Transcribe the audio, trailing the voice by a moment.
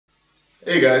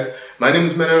Hey guys, my name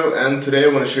is Menno and today I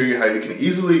want to show you how you can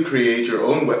easily create your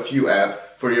own WebView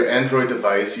app for your Android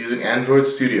device using Android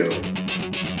Studio.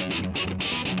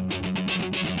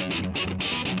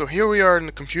 So here we are in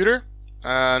the computer,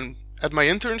 and at my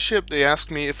internship they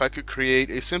asked me if I could create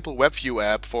a simple WebView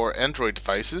app for Android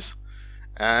devices,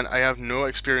 and I have no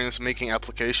experience making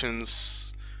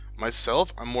applications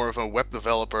myself. I'm more of a web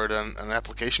developer than an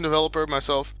application developer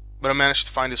myself, but I managed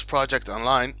to find this project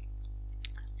online.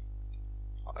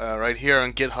 Right here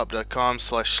on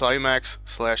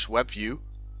github.com/slimax/webview,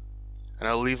 and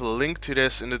I'll leave a link to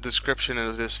this in the description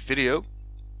of this video.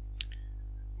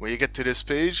 When you get to this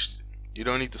page, you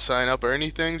don't need to sign up or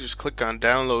anything, just click on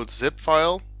download zip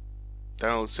file,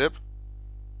 download zip,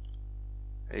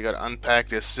 and you gotta unpack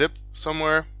this zip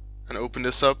somewhere and open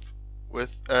this up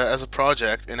with as a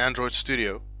project in Android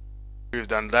Studio. We've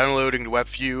done downloading the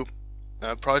WebView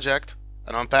project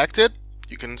and unpacked it.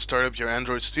 You can start up your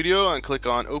Android Studio and click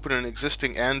on Open an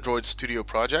existing Android Studio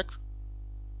project.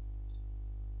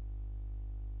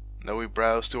 Now we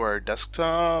browse to our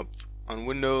desktop. On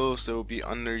Windows, that will be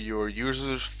under your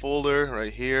users folder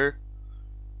right here.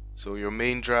 So your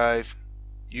main drive,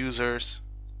 users,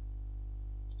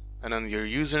 and then your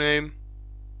username.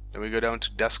 Then we go down to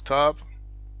desktop.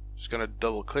 Just gonna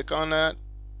double click on that.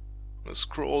 We'll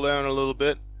scroll down a little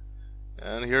bit,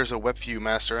 and here's a WebView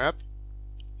master app.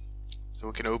 So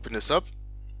we can open this up.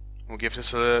 We'll give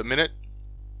this a minute,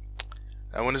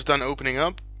 and when it's done opening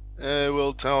up, it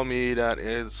will tell me that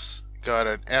it's got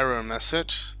an error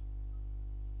message.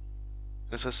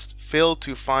 It says failed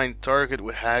to find target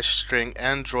with hash string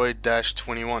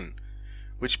Android-21,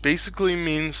 which basically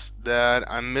means that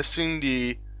I'm missing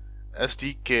the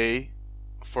SDK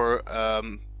for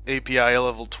API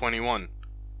level 21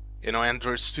 in our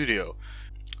Android Studio.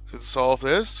 So to solve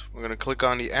this, we're going to click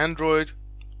on the Android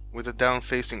with a down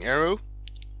facing arrow.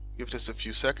 Give this a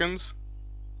few seconds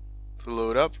to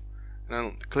load up, and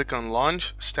then click on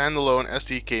Launch Standalone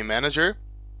Sdk Manager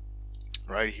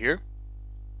right here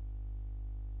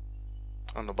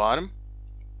on the bottom,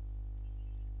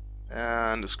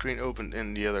 and the screen opened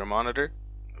in the other monitor.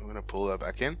 I'm going to pull that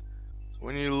back in.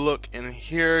 When you look in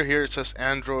here, it says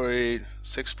Android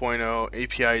 6.0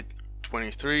 API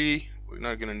 23. We're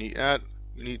not going to need that.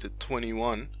 We need the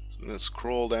 21. So I'm going to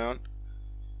scroll down.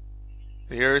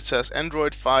 Here it says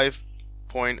Android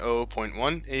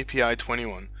 5.0.1 API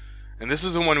 21, and this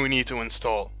is the one we need to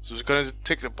install. So we're going to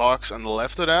tick the box on the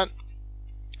left of that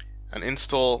and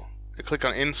install. Click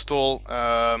on install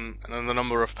and then the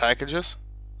number of packages.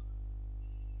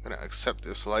 I'm going to accept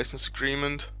this license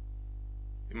agreement.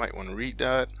 You might want to read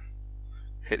that.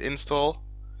 Hit install,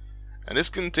 and this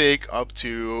can take up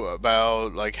to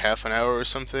about like half an hour or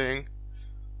something,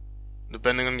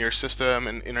 depending on your system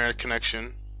and internet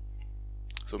connection.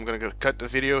 So I'm going to cut the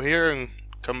video here and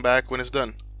come back when it's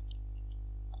done.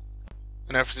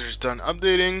 And after it's done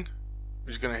updating,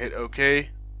 we're just going to hit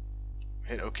OK.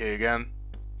 Hit OK again.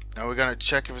 Now we're going to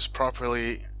check if it's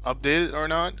properly updated or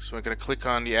not. So we're going to click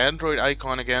on the Android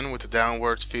icon again with the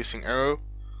downwards facing arrow.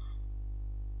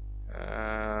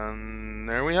 And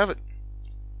there we have it.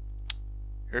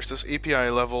 Here's this API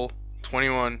level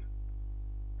 21,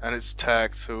 and it's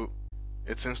tagged, so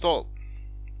it's installed.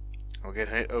 I'll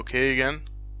hit OK again.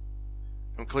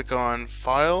 I'm going to click on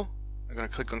File. I'm going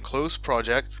to click on Close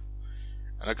Project,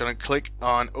 and I'm going to click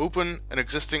on Open an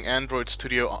existing Android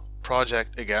Studio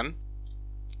project again,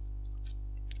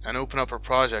 and open up our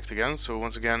project again. So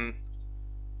once again,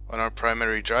 on our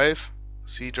primary drive,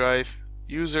 C drive,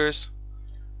 users,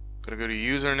 I'm going to go to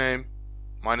username.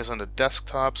 Mine is on the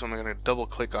desktop, so I'm going to double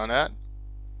click on that,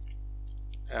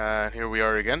 and here we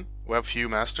are again, WebView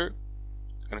master.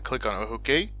 I'm going to click on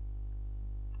OK.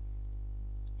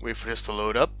 Wait for this to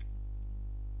load up,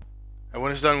 and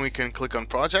when it's done, we can click on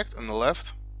project on the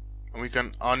left, and we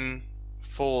can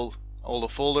unfold all the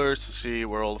folders to see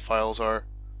where all the files are,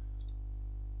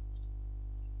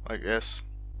 like this.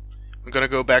 I'm gonna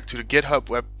go back to the GitHub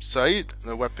website,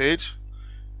 the web page.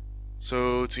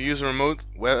 So to use a remote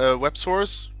web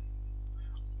source,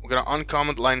 we're gonna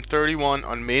uncomment line 31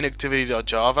 on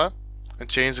mainActivity.java and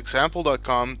change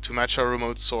example.com to match our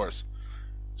remote source.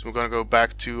 So we're going to go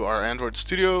back to our Android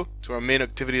Studio, to our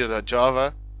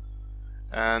mainActivity.java,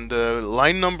 and the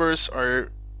line numbers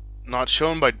are not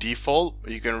shown by default,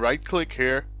 but you can right click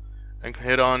here and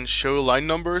hit on show line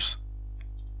numbers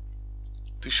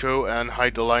to show and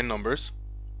hide the line numbers.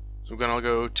 So we're going to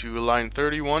go to line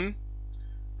 31,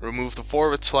 remove the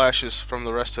forward slashes from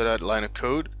the rest of that line of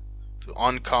code to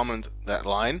uncomment that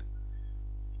line.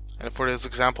 And for this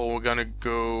example, we're going to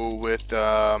go with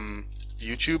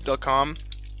youtube.com.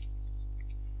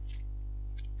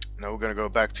 Now we're going to go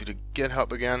back to the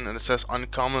GitHub again, and it says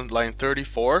uncomment line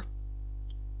 34,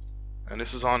 and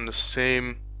this is on the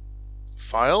same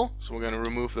file, so we're going to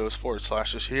remove those forward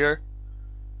slashes here.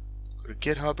 Go to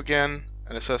GitHub again,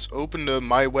 and it says open the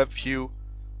my webview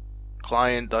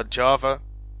client.java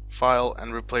file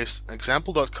and replace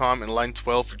example.com in line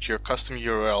 12 with your custom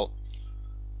URL.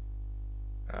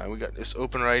 We got this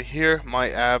open right here, my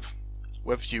app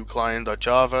webview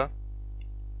client.java,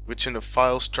 which in the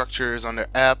file structure is under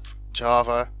app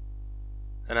java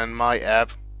and then my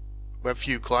app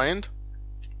webview client.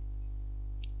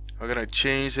 I'm gonna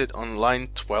change it on line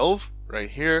 12 right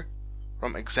here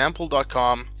from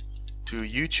example.com to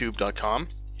youtube.com,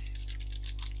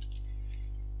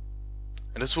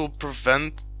 and this will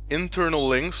prevent internal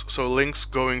links, so links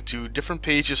going to different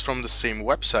pages from the same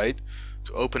website,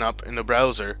 to open up in the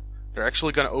browser. They're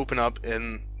actually going to open up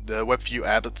in the WebView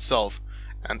app itself.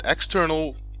 And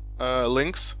external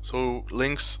links, so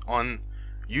links on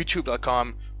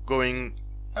youtube.com going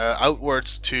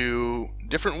outwards to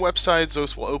different websites,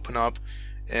 those will open up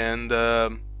in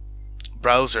the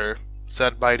browser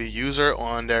set by the user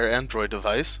on their Android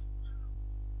device.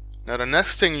 Now the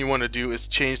next thing you want to do is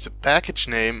change the package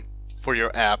name for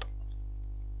your app.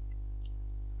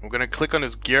 I'm going to click on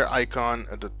this gear icon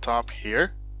at the top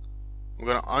here. I'm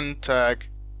going to untag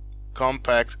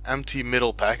compact empty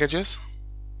middle packages.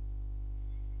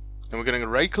 And we're going to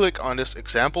right click on this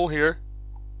example here.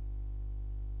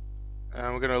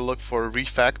 And we're going to look for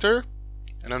refactor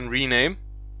and then rename.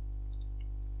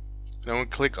 And then we'll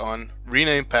click on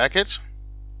rename package,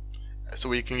 so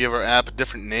we can give our app a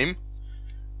different name,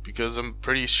 because I'm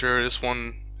pretty sure this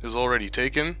one is already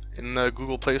taken in the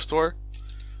Google Play Store.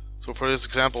 So for this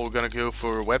example, we're going to go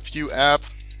for WebView app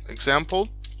example,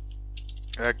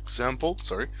 and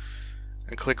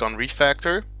click on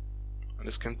refactor. And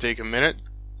this can take a minute.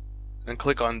 And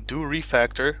click on do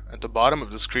refactor at the bottom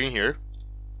of the screen here.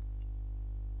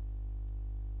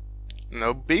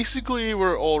 Now basically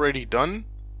we're already done,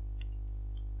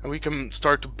 and we can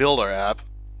start to build our app.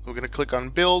 We're going to click on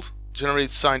build,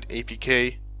 generate signed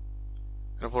APK,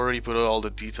 and I've already put all the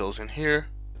details in here.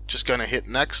 Just going to hit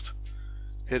next.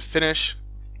 Hit finish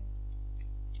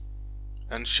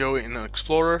and show it in an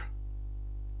Explorer.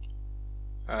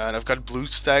 And I've got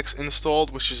BlueStacks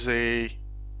installed, which is a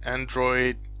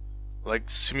Android like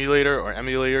simulator or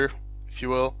emulator, if you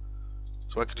will.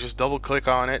 So I could just double click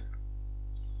on it.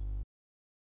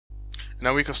 And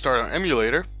now we can start our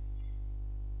emulator.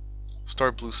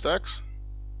 Start BlueStacks.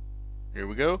 Here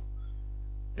we go.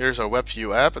 Here's our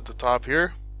WebView app at the top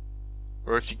here.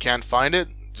 Or if you can't find it,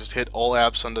 just hit all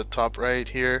apps on the top right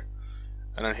here,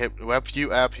 and then hit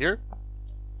WebView app here,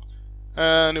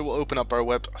 and it will open up our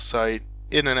website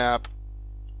in an app,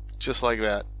 just like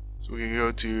that. So we can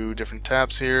go to different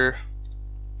tabs here.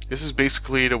 This is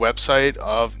basically the website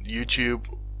of YouTube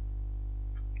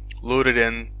loaded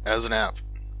in as an app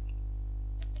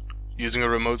using a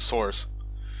remote source.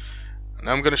 And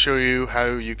I'm going to show you how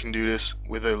you can do this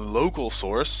with a local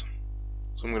source.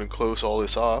 So I'm going to close all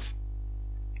this off.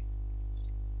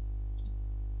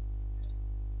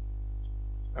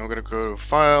 I'm going to go to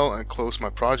File and close my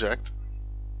project.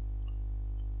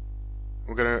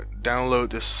 We're going to download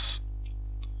this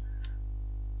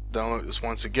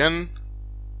once again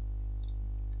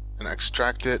and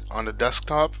extract it on the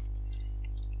desktop.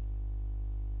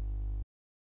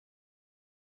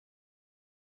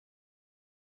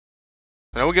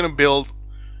 Now we're going to build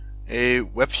a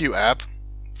WebView app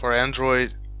for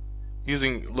Android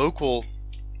using local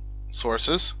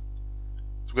sources.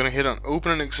 We're going to hit on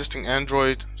open an existing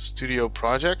Android Studio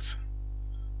project,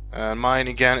 and mine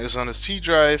again is on a C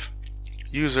drive,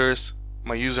 users,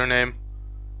 my username,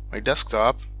 my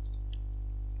desktop,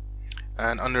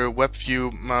 and under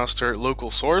WebView master local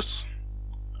source.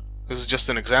 This is just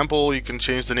an example. You can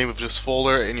change the name of this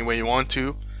folder any way you want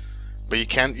to, but you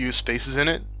can't use spaces in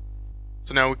it.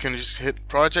 So now we can just hit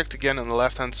project again on the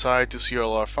left hand side to see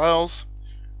all our files,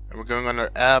 and we're going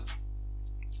under app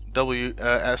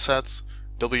assets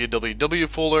www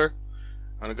folder.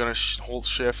 I'm going to hold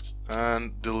shift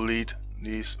and delete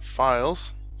these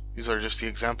files. These are just the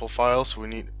example files, so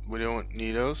we don't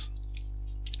need those.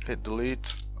 Hit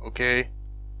delete, OK.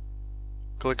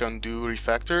 Click on do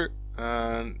refactor,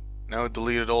 and now it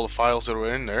deleted all the files that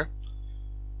were in there.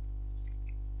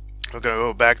 We're going to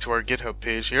go back to our GitHub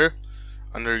page here.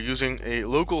 Under using a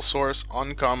local source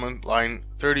on command line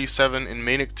 37 in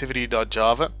main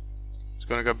activity.java. It's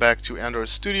going to go back to Android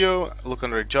Studio, look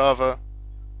under Java,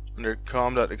 under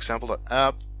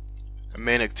com.example.app, and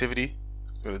main activity.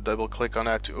 I'm going to double click on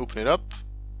that to open it up.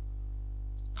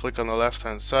 Click on the left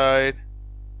hand side,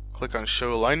 click on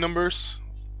show line numbers,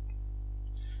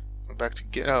 back to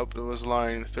GitHub. That was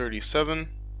line 37.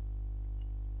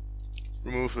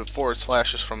 Remove the forward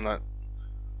slashes from that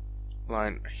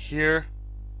line here.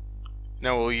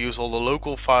 Now we'll use all the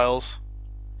local files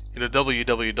in the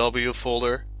www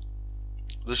folder,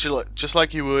 just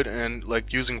like you would and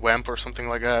like using WAMP or something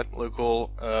like that,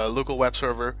 local web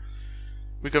server.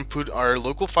 We can put our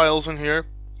local files in here,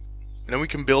 and then we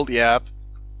can build the app,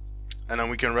 and then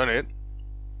we can run it.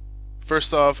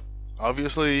 First off,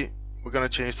 obviously we're gonna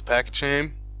change the package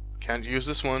name. Can't use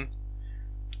this one.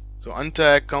 So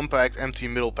untag compact empty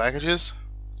middle packages.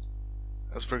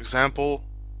 As for example,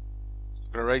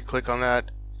 I'm gonna right click on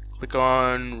that, click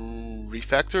on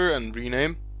refactor and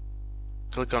rename.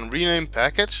 Click on rename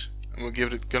package, and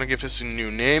we're gonna give this a new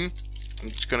name.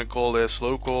 I'm just gonna call this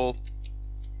local.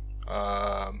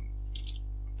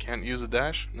 Can't use a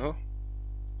dash, no.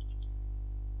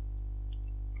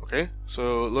 Okay,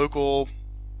 so local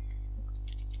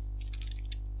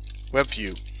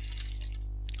webview,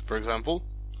 for example.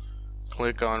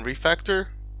 Click on refactor,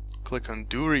 click on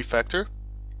do refactor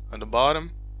on the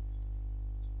bottom,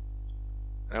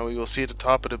 and we will see at the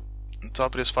top of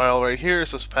this file right here, it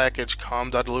says package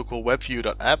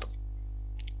com.localwebview.app,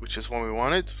 which is what we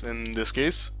wanted in this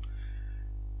case.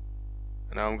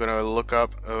 And now I'm gonna look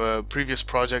up a previous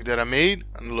project that I made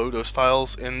and load those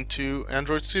files into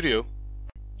Android Studio.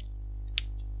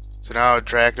 So now I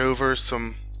dragged over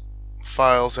some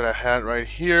files that I had right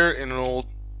here in an old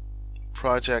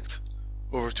project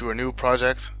over to a new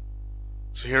project.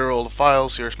 So here are all the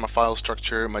files. Here's my file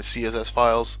structure, my CSS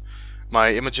files,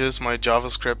 my images, my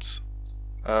JavaScript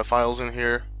files in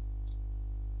here,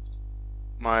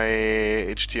 my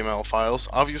HTML files.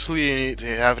 Obviously you need to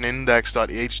have an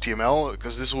index.html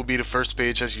because this will be the first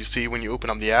page as you see when you open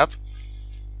up the app.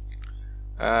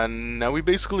 And now we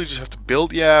basically just have to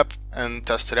build the app and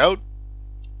test it out.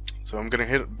 So I'm gonna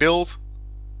hit build,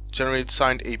 generate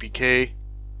signed APK,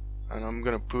 and I'm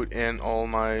gonna put in all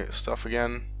my stuff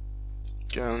again,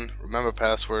 remember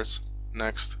passwords,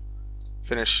 next,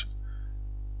 finish,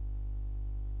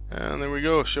 and there we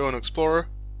go. Show in Explorer.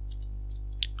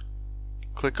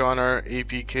 Click on our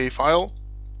APK file,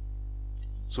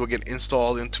 so we'll get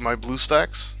installed into my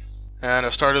BlueStacks, and I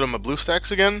started on my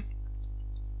BlueStacks again.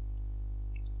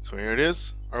 So here it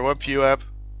is, our WebView app.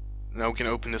 Now we can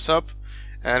open this up,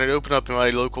 and it opened up in my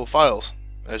local files,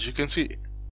 as you can see.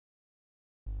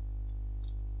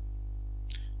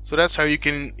 So that's how you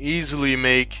can easily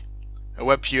make a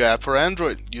WebView app for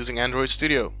Android using Android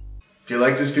Studio. If you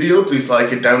like this video, please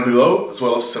like it down below, as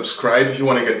well as subscribe if you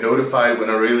want to get notified when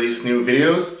I release new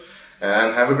videos,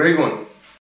 and have a great one.